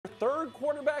third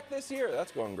quarterback this year.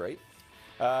 That's going great.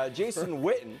 Jason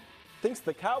Witten thinks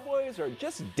the Cowboys are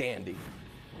just dandy.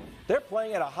 They're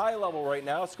playing at a high level right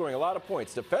now, scoring a lot of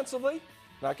points. Defensively,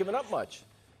 not giving up much.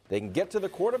 They can get to the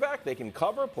quarterback. They can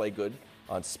cover, play good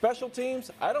on special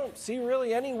teams. I don't see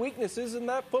really any weaknesses in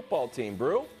that football team,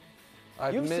 Brew.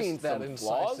 You've seen missed that some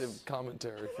incisive flaws.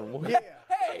 commentary from Witten. Yeah.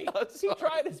 Hey, he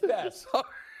tried his best.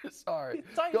 Sorry.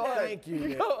 Go ahead. Thank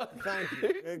you. Thank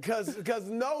you. Because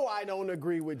no, I don't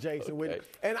agree with Jason. Okay.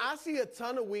 And I see a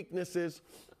ton of weaknesses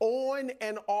on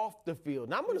and off the field.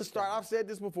 Now, I'm going to start. I've said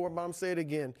this before, but I'm going to say it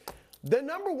again. The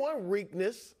number one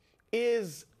weakness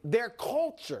is their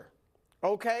culture,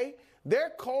 okay?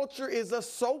 Their culture is a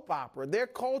soap opera. Their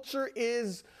culture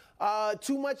is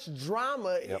too much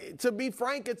drama. Yep. To be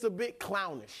frank, it's a bit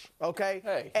clownish, okay?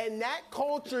 Hey. And that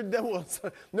culture,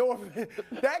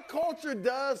 that culture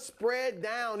does spread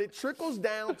down. It trickles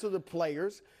down to the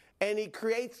players, and it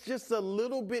creates just a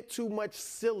little bit too much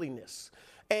silliness.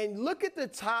 And look at the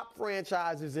top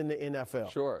franchises in the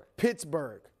NFL. Sure.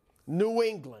 Pittsburgh, New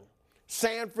England,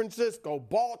 San Francisco,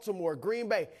 Baltimore, Green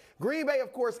Bay. Green Bay,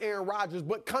 of course, Aaron Rodgers,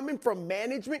 but coming from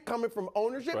management, coming from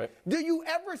ownership, right. Do you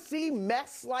ever see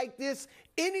mess like this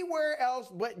anywhere else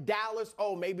but Dallas?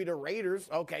 Oh, maybe the Raiders.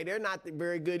 Okay, they're not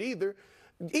very good either.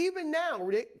 Even now,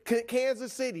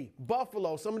 Kansas City,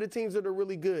 Buffalo, some of the teams that are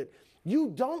really good.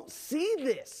 You don't see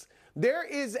this. Their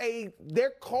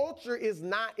culture is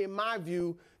not, in my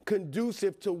view,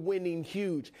 conducive to winning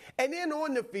huge. And then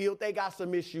on the field, they got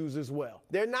some issues as well.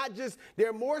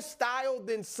 They're more style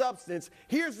than substance.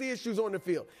 Here's the issues on the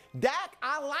field. Dak,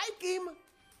 I like him,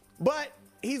 but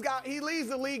he leads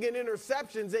the league in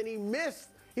interceptions, and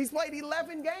he's played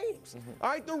 11 games. All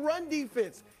right, the run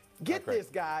defense. Get this,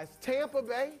 guys. Tampa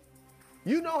Bay,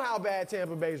 you know how bad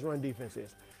Tampa Bay's run defense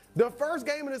is. The first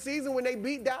game of the season when they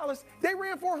beat Dallas, they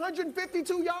ran for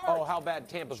 152 yards. Oh, how bad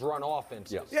Tampa's run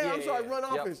offense is. Yeah, run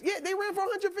offense. Yeah, they ran for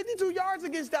 152 yards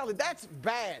against Dallas. That's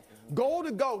bad. Goal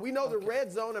to go. We know the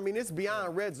red zone. I mean, it's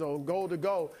beyond red zone. Goal to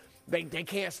go. They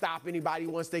can't stop anybody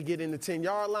once they get in the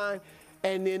 10-yard line.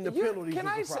 And then the penalties Can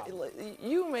I is the problem. say,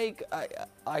 you make,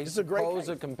 I suppose,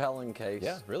 a compelling case.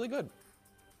 Yeah, really good.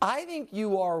 I think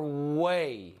you are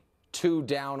way too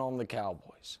down on the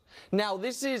Cowboys. Now,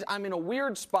 I'm in a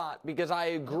weird spot because I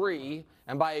agree,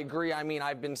 and by agree I mean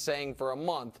I've been saying for a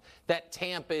month, that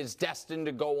Tampa is destined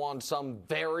to go on some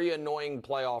very annoying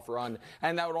playoff run,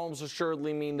 and that would almost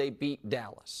assuredly mean they beat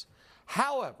Dallas.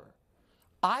 However,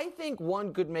 I think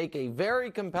one could make a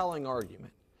very compelling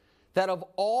argument that of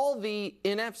all the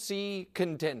NFC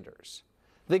contenders,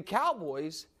 the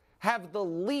Cowboys have the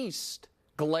least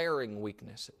glaring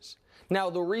weaknesses. Now,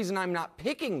 the reason I'm not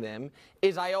picking them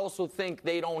is I also think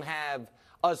they don't have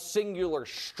a singular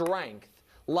strength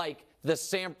like the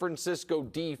San Francisco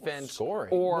defense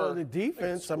or the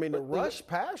defense. I mean, the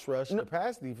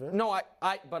pass defense. No,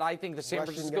 but I think the San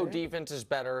Rushing Francisco game. defense is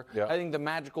better. Yeah. I think the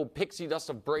magical pixie dust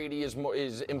of Brady is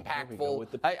impactful.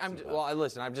 with the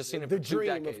Listen, I've just seen it The for 2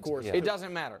 dream, of decades. course. It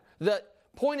doesn't matter. The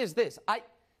point is this: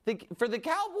 for the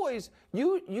Cowboys,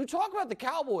 you talk about the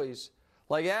Cowboys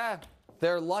like,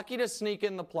 they're lucky to sneak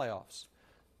in the playoffs.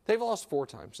 They've lost 4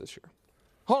 times this year.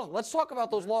 Hold on, let's talk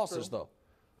about those losses, though.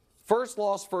 First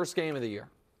loss, first game of the year.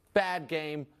 Bad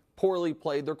game, poorly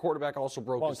played. Their quarterback also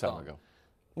broke his thumb. ago.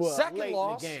 Well, second late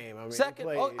loss. in the game. I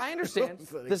mean, I understand.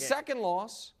 The second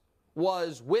loss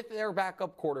was with their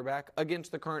backup quarterback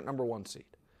against the current number 1 seed.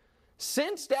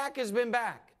 Since Dak has been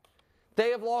back,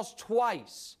 they have lost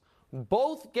twice,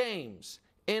 both games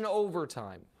in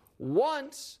overtime.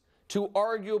 Once to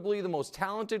arguably the most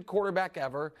talented quarterback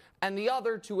ever, and the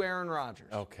other to Aaron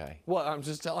Rodgers. Okay. Well, I'm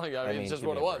just telling you. I mean, it's just give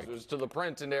what me it a was. break. It was to the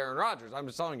Prince and Aaron Rodgers. I'm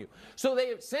just telling you. So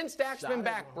since Dak's been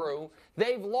back, Brew,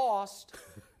 they've lost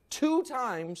 2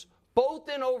 times, both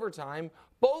in overtime,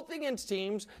 both against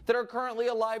teams that are currently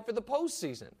alive for the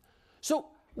postseason. So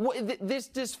this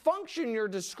dysfunction you're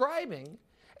describing,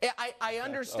 I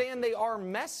understand they are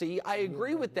messy. I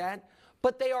agree with that.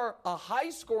 But they are a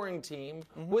high-scoring team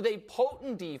with a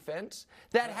potent defense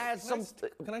that has some.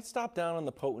 Can I stop down on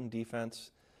the potent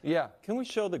defense? Yeah. Can we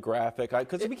show the graphic?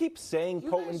 Because we keep saying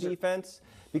potent defense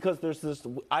because there's this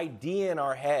idea in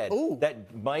our head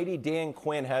that mighty Dan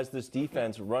Quinn has this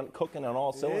defense cooking on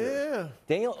all cylinders. Yeah.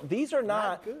 Daniel, these are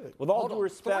not good. with all due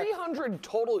respect. 300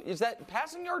 total. Is that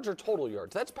passing yards or total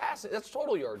yards? That's passing. That's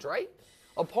total yards, right?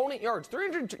 Opponent yards.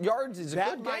 300 yards is a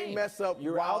that good might game. mess up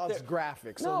Wild's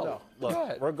graphics. So no. Look, Go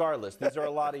ahead. regardless, these are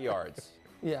a lot of yards.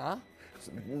 Yeah.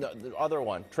 No, the other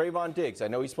one, Trayvon Diggs. I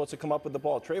know he's supposed to come up with the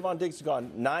ball. Trayvon Diggs has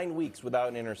gone 9 weeks without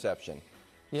an interception.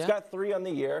 Yeah. He's got 3 on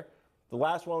the year. The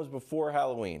last one was before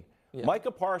Halloween. Yeah.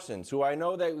 Micah Parsons, who I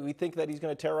know that we think that he's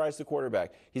going to terrorize the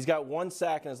quarterback. He's got 1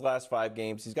 sack in his last 5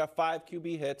 games. He's got 5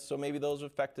 QB hits, so maybe those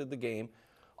affected the game.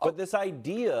 But this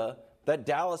idea that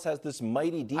Dallas has this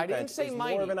mighty defense is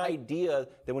more of an idea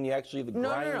than when you actually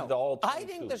grind the all I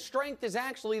think the strength is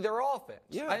actually their offense.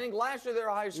 Yeah. I think last year they were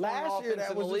a high-scoring offense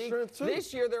in the league.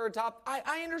 This year they're a top.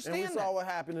 I understand that. And we saw what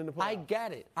happened in the playoffs. I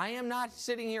get it. I am not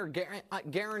sitting here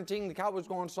guaranteeing the Cowboys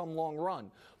go on some long run.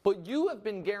 But you have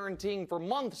been guaranteeing for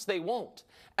months they won't.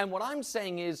 And what I'm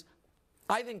saying is,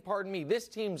 I think, pardon me, this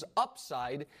team's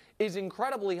upside is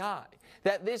incredibly high.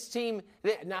 That this team...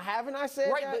 Now, haven't I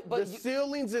said that? But the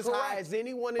ceiling's as high as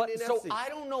anyone in the NFC. So I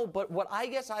don't know, but what I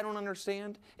guess I don't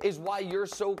understand is why you're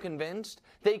so convinced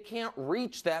they can't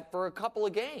reach that for a couple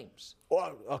of games.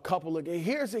 Or a couple of games.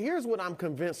 Here's what I'm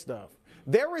convinced of.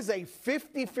 There is a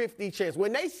 50-50 chance.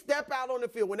 When they step out on the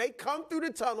field, when they come through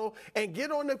the tunnel and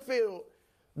get on the field,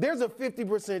 there's a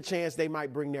 50% chance they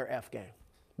might bring their F game.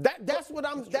 That's what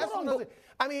I'm saying.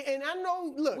 I mean, and I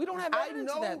know, look, we don't have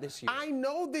evidence of that this year. I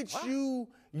know that you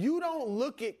don't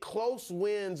look at close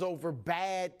wins over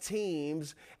bad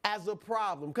teams as a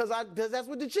problem because that's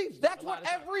what the Chiefs do. That's what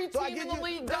every team in the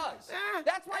league does.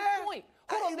 That's my point.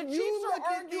 Hold on, the Chiefs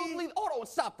are arguably. Hold on,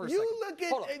 stop for a second. You look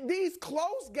at these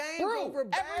close games over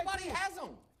bad everybody teams. has them.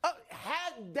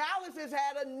 Dallas has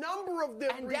had a number of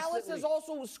them and recently. Dallas has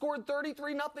also scored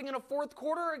 33-0 in a fourth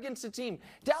quarter against a team.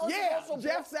 Dallas has also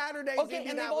Jeff Saturday's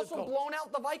and they've also blown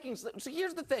out the Vikings. So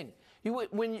here's the thing.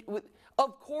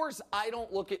 Of course, I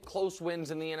don't look at close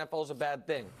wins in the NFL as a bad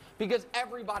thing because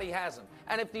everybody has them.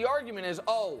 And if the argument is,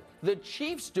 oh, the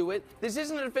Chiefs do it, this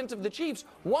isn't a defense of the Chiefs.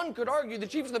 One could argue the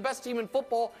Chiefs are the best team in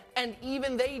football, and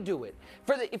even they do it.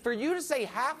 For you to say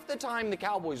half the time the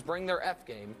Cowboys bring their F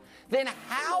game, then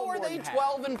how are they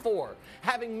 12-4,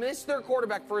 having missed their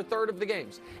quarterback for a third of the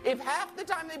games? If half the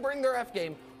time they bring their F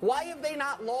game, why have they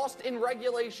not lost in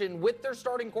regulation with their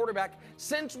starting quarterback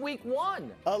since week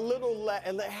 1? A little less,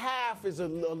 half is a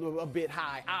bit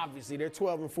high. Obviously, they're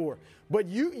 12-4. But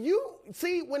you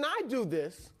see, when I do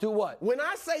this, do what? When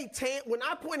I say when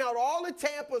I point out all of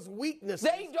Tampa's weaknesses,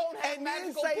 they don't have and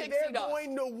magical then say they're dust.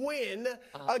 going to win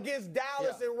against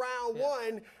Dallas in round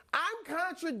 1. I'm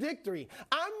contradictory.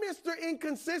 I'm Mr.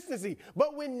 Inconsistency.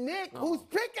 But when Nick, who's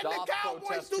picking the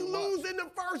Cowboys to lose in the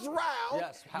first round,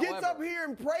 gets up here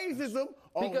and praises them,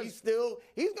 he's going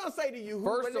to say to you,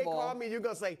 when they call me, you're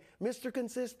going to say, Mr.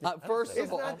 Consistent. First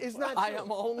of all, it's not I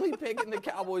am only picking the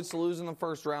Cowboys to lose in the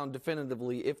first round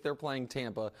definitively if they're playing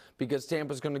Tampa, because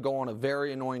Tampa's going to go on a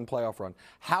very annoying playoff run.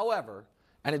 However,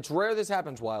 and it's rare this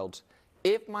happens, Wilds,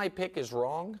 if my pick is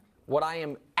wrong, what I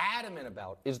am adamant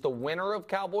about is the winner of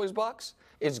Cowboys-Bucks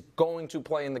is going to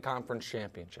play in the conference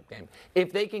championship game.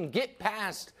 If they can get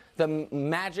past the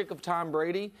magic of Tom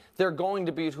Brady, they're going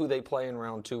to beat who they play in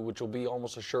round 2, which will be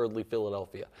almost assuredly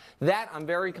Philadelphia. That I'm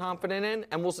very confident in,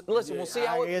 and we'll see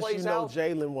how it plays out.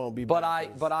 Jalen won't be but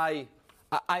I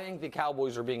think the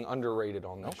Cowboys are being underrated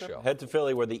on this show. Head to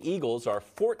Philly, where the Eagles are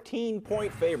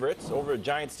 14-point favorites over a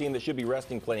Giants team that should be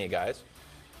resting plenty of guys.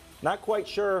 Not quite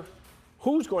sure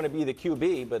who's going to be the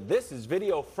QB, but this is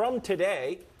video from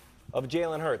today of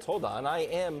Jalen Hurts. Hold on, I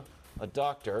am a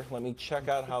doctor. Let me check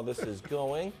out how this is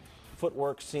going.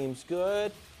 Footwork seems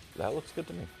good. That looks good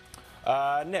to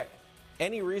me. Nick,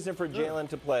 any reason for Jalen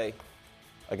to play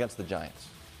against the Giants?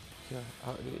 Yeah,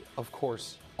 of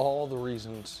course, all the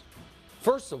reasons.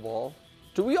 First of all,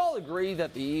 do we all agree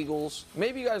that the Eagles,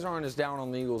 maybe you guys aren't as down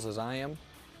on the Eagles as I am,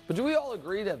 but do we all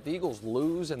agree that the Eagles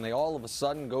lose and they all of a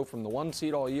sudden go from the 1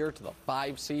 seed all year to the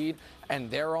 5 seed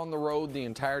and they're on the road the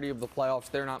entirety of the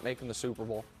playoffs? They're not making the Super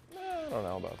Bowl? I don't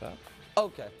know about that.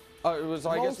 Okay.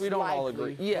 I guess we don't all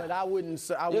agree. Yeah. But I wouldn't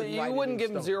you wouldn't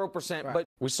give them 0%, right. But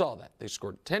we saw that. They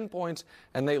scored 10 points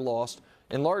and they lost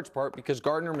in large part because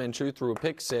Gardner Minshew threw a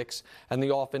pick 6 and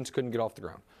the offense couldn't get off the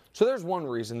ground. So there's one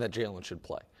reason that Jalen should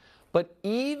play. But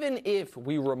even if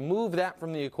we remove that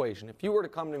from the equation, if you were to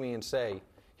come to me and say,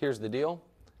 here's the deal,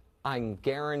 I'm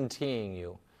guaranteeing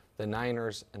you the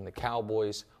Niners and the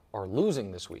Cowboys are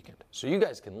losing this weekend. So you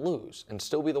guys can lose and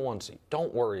still be the 1 seed.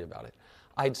 Don't worry about it.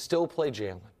 I'd still play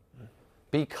Jalen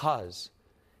because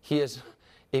he is,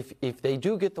 if they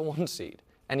do get the 1 seed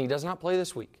and he does not play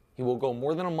this week, he will go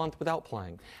more than a month without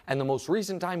playing. And the most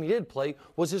recent time he did play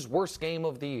was his worst game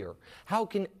of the year. How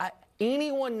can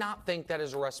anyone not think that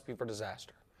is a recipe for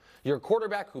disaster? Your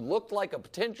quarterback who looked like a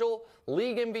potential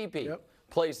league MVP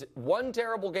plays one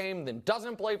terrible game, then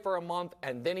doesn't play for a month,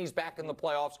 and then he's back in the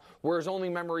playoffs where his only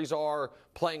memories are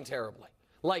playing terribly.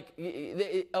 Like,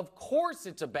 of course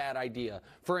it's a bad idea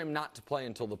for him not to play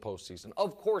until the postseason.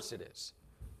 Of course it is.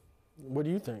 What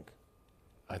do you think?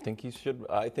 I think he should.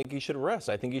 I think he should rest.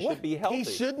 I think he should be healthy. He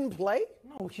shouldn't play?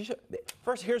 No, he should.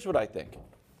 First, here's what I think.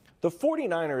 The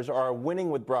 49ers are winning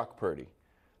with Brock Purdy.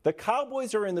 The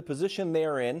Cowboys are in the position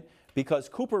they're in because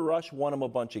Cooper Rush won them a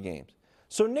bunch of games.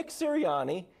 So Nick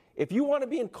Sirianni, if you want to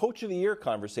be in Coach of the Year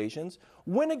conversations,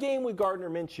 win a game with Gardner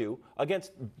Minshew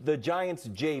against the Giants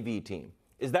JV team.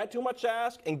 Is that too much to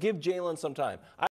ask? And give Jalen some time.